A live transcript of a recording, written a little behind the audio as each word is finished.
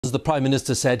the Prime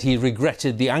Minister said he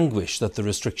regretted the anguish that the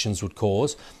restrictions would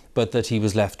cause, but that he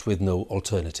was left with no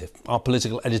alternative. Our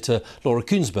political editor, Laura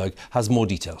Kuenssberg, has more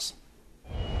details.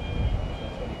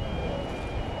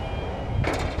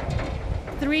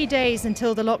 3 days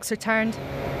until the locks are turned.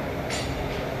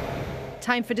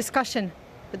 Time for discussion,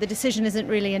 but the decision isn't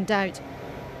really in doubt.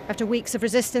 After weeks of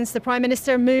resistance, the Prime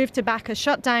Minister moved to back a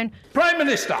shutdown. Prime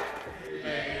Minister!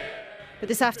 But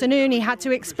this afternoon he had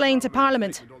to explain to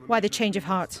Parliament why the change of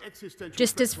heart.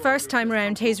 Just as first time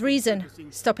round, his reason,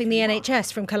 stopping the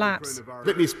NHS from collapse.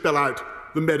 Let me spell out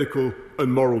the medical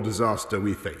and moral disaster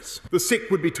we face. The sick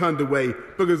would be turned away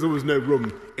because there was no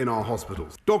room in our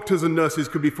hospitals. Doctors and nurses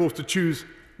could be forced to choose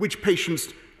which patients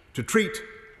to treat,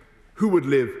 who would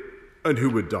live and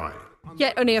who would die.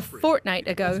 Yet only a fortnight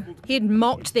ago, he had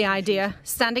mocked the idea,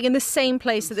 standing in the same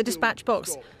place at the dispatch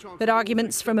box. But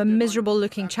arguments from a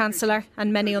miserable-looking Chancellor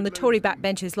and many on the Tory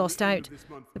backbenches lost out.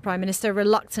 The Prime Minister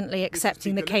reluctantly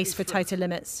accepting the case for tighter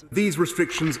limits. These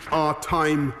restrictions are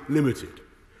time limited.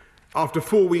 After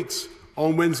 4 weeks,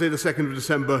 on Wednesday the 2nd of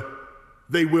December,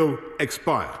 they will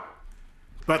expire.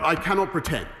 But I cannot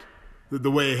pretend that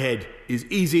the way ahead is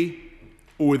easy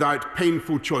or without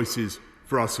painful choices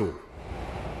for us all.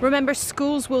 Remember,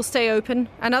 schools will stay open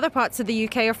and other parts of the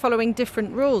UK are following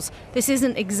different rules. This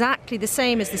isn't exactly the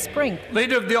same as the spring.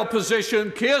 Leader of the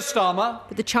Opposition, Keir Starmer.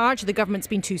 But the charge the government's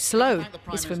been too slow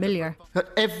is familiar. At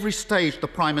every stage, the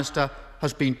Prime Minister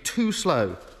has been too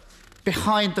slow,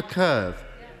 behind the curve.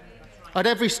 At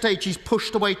every stage, he's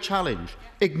pushed away challenge,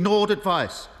 ignored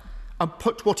advice, and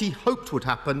put what he hoped would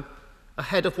happen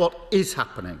ahead of what is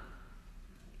happening.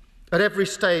 At every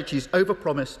stage, he's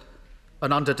overpromised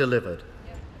and underdelivered.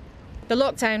 The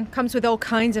lockdown comes with all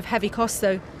kinds of heavy costs,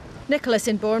 though. Nicholas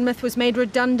in Bournemouth was made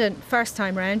redundant first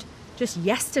time round. Just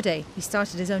yesterday, he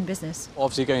started his own business.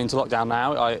 Obviously, going into lockdown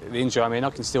now, the industry I'm in, I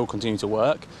can still continue to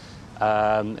work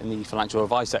in the financial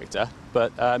advice sector,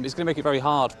 but it's going to make it very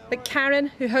hard. But Karen,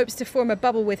 who hopes to form a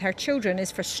bubble with her children,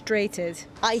 is frustrated.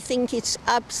 I think it's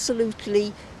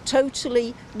absolutely,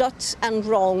 totally nuts and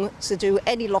wrong to do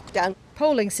any lockdown.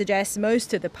 Polling suggests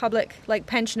most of the public, like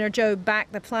pensioner Joe,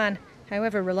 back the plan,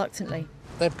 however reluctantly.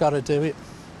 They've got to do it.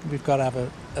 We've got to have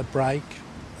a break,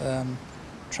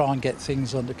 try and get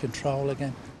things under control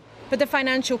again. But the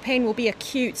financial pain will be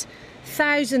acute.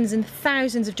 Thousands and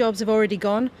thousands of jobs have already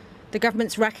gone. The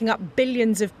government's racking up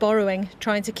billions of borrowing,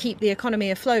 trying to keep the economy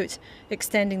afloat,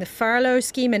 extending the furlough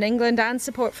scheme in England and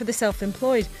support for the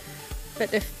self-employed.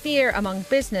 But the fear among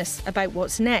business about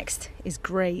what's next is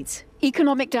great.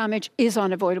 Economic damage is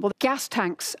unavoidable. Gas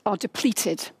tanks are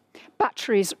depleted.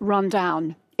 Batteries run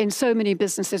down in so many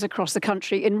businesses across the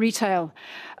country, in retail,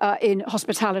 in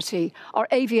hospitality, our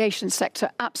aviation sector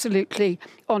absolutely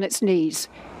on its knees.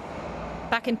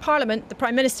 Back in Parliament, the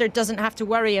Prime Minister doesn't have to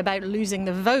worry about losing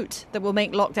the vote that will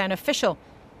make lockdown official.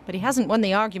 But he hasn't won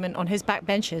the argument on his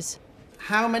backbenches.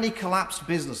 How many collapsed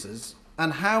businesses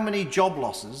and how many job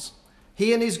losses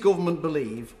he and his government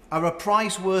believe are a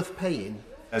price worth paying?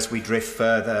 As we drift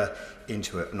further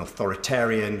into an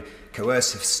authoritarian,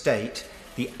 coercive state,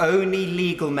 the only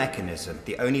legal mechanism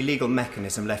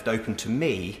left open to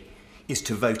me is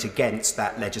to vote against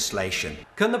that legislation.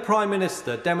 Can the Prime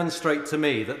Minister demonstrate to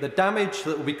me that the damage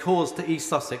that will be caused to East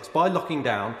Sussex by locking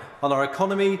down on our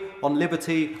economy, on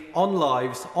liberty, on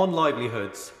lives, on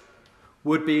livelihoods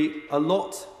would be a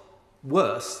lot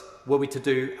worse were we to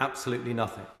do absolutely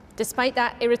nothing? Despite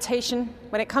that irritation,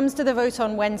 when it comes to the vote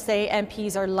on Wednesday,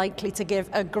 MPs are likely to give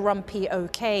a grumpy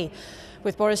OK.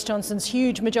 With Boris Johnson's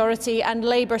huge majority and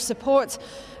Labour support,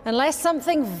 unless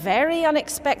something very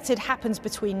unexpected happens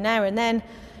between now and then,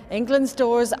 England's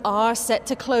doors are set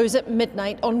to close at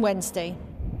midnight on Wednesday.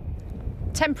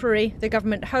 Temporary, the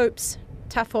government hopes.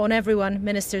 Tough on everyone,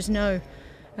 ministers know.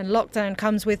 And lockdown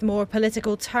comes with more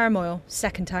political turmoil,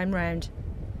 second time round.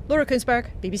 Laura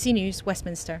Kuenssberg, BBC News,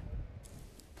 Westminster.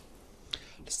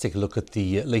 Let's take a look at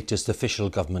the latest official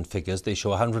government figures. They show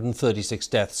 136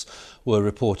 deaths were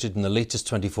reported in the latest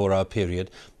 24-hour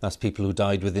period. That's people who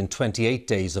died within 28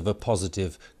 days of a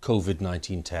positive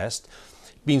COVID-19 test.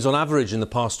 It means on average in the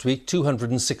past week,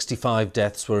 265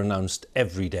 deaths were announced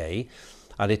every day.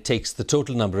 And it takes the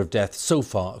total number of deaths so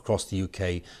far across the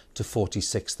UK to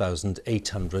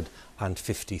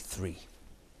 46,853.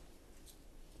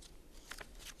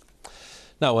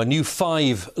 Now, a new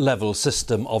 5-level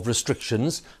system of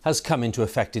restrictions has come into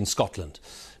effect in Scotland.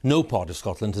 No part of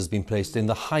Scotland has been placed in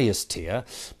the highest tier,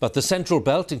 but the central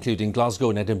belt, including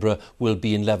Glasgow and Edinburgh, will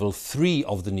be in level 3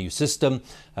 of the new system,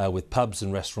 with pubs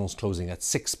and restaurants closing at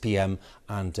 6 p.m.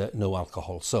 and no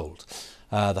alcohol sold.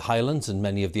 The Highlands and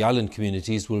many of the island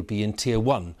communities will be in tier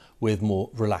 1 with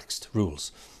more relaxed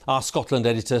rules. Our Scotland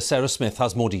editor Sarah Smith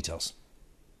has more details.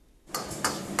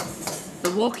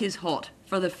 The walk is hot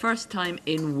for the first time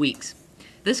in weeks.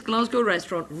 This Glasgow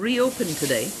restaurant reopened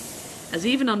today, as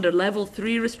even under level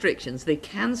 3 restrictions they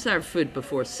can serve food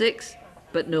before 6,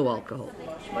 but no alcohol.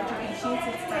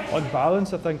 On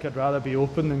balance, I think I'd rather be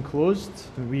open than closed.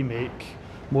 We make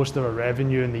most of our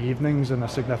revenue in the evenings and a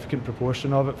significant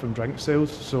proportion of it from drink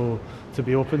sales, so to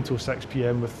be open till 6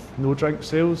 p.m. with no drink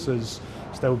sales is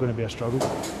still going to be a struggle.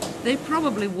 They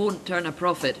probably won't turn a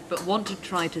profit, but want to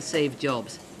try to save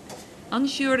jobs.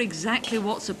 Unsure exactly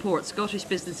what support Scottish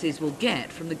businesses will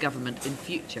get from the government in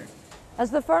future.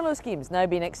 As the furlough scheme's now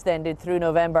been extended through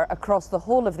November across the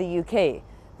whole of the UK,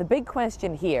 the big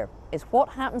question here is what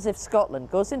happens if Scotland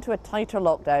goes into a tighter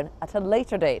lockdown at a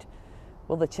later date?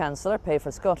 Will the Chancellor pay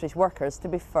for Scottish workers to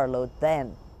be furloughed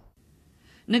then?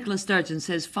 Nicola Sturgeon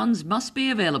says funds must be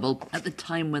available at the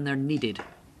time when they're needed.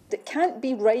 It can't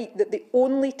be right that the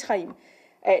only time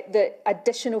that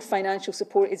additional financial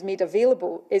support is made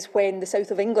available is when the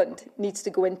south of England needs to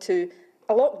go into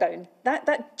a lockdown.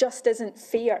 That just isn't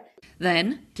fair.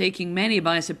 Then, taking many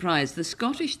by surprise, the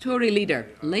Scottish Tory leader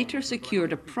later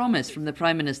secured a promise from the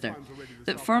Prime Minister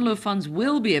that furlough funds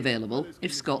will be available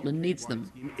if Scotland needs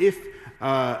them. If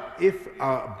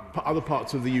other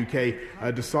parts of the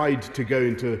UK decide to go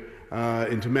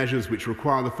into measures which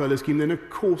require the furlough scheme, then of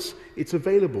course it's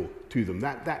available to them.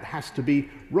 That has to be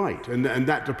right, and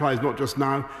that applies not just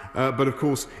now, but of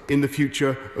course in the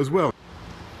future as well.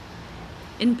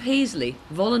 In Paisley,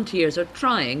 volunteers are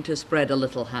trying to spread a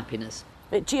little happiness.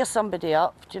 It cheers somebody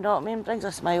up, do you know what I mean? Brings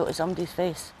a smile to somebody's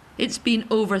face. It's been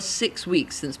over 6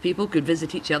 weeks since people could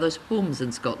visit each other's homes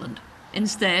in Scotland.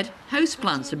 Instead,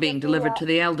 houseplants are being delivered to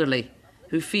the elderly,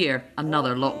 who fear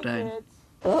another lockdown.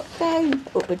 Lockdown?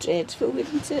 Oh, dreadful,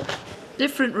 wouldn't it?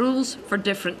 Different rules for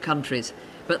different countries,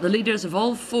 but the leaders of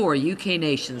all 4 UK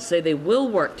nations say they will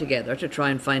work together to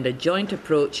try and find a joint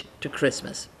approach to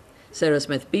Christmas. Sarah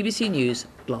Smith, BBC News,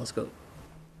 Glasgow.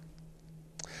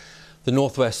 The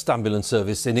North West Ambulance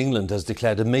Service in England has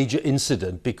declared a major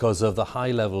incident because of the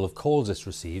high level of calls it's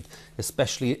received,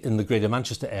 especially in the Greater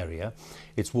Manchester area.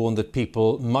 It's warned that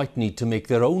people might need to make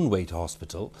their own way to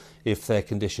hospital if their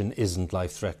condition isn't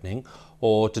life-threatening,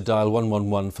 or to dial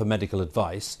 111 for medical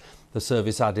advice. The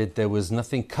service added there was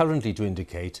nothing currently to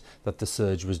indicate that the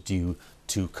surge was due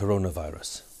to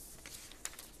coronavirus.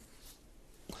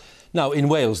 Now, in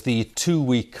Wales, the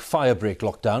 2-week firebreak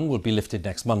lockdown will be lifted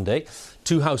next Monday.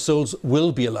 2 households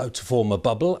will be allowed to form a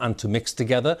bubble and to mix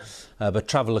together, but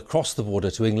travel across the border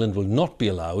to England will not be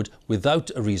allowed without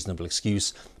a reasonable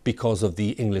excuse because of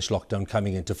the English lockdown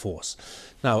coming into force.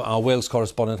 Now, our Wales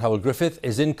correspondent Howell Griffith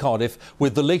is in Cardiff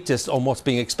with the latest on what's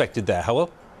being expected there.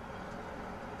 Howell?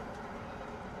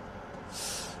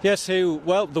 Yes, Hugh.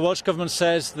 Well, the Welsh Government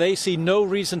says they see no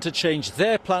reason to change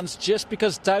their plans just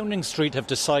because Downing Street have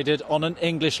decided on an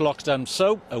English lockdown.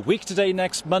 So, a week today,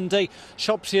 next Monday,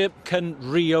 shops here can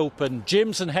reopen.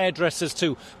 Gyms and hairdressers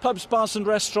too. Pubs, bars and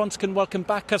restaurants can welcome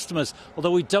back customers, although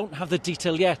we don't have the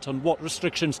detail yet on what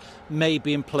restrictions may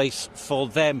be in place for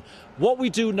them. What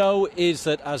we do know is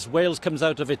that as Wales comes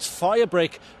out of its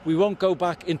firebreak, we won't go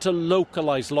back into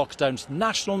localised lockdowns.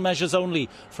 National measures only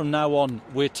from now on,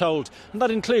 we're told. And that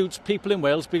includes people in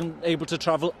Wales being able to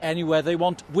travel anywhere they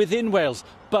want within Wales.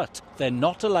 But they're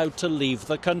not allowed to leave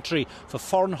the country for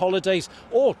foreign holidays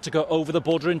or to go over the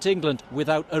border into England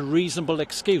without a reasonable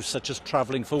excuse, such as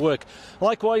travelling for work.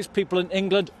 Likewise, people in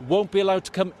England won't be allowed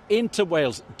to come into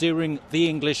Wales during the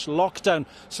English lockdown,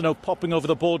 so no popping over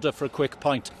the border for a quick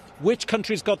pint. Which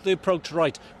country's got the approach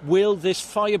right? Will this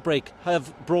firebreak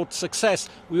have brought success?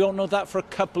 We won't know that for a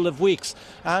couple of weeks.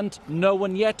 And no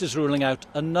one yet is ruling out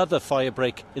another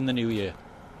firebreak in the new year.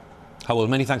 Howell,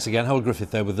 many thanks again. Howell Griffith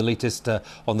there with the latest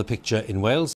on the picture in Wales.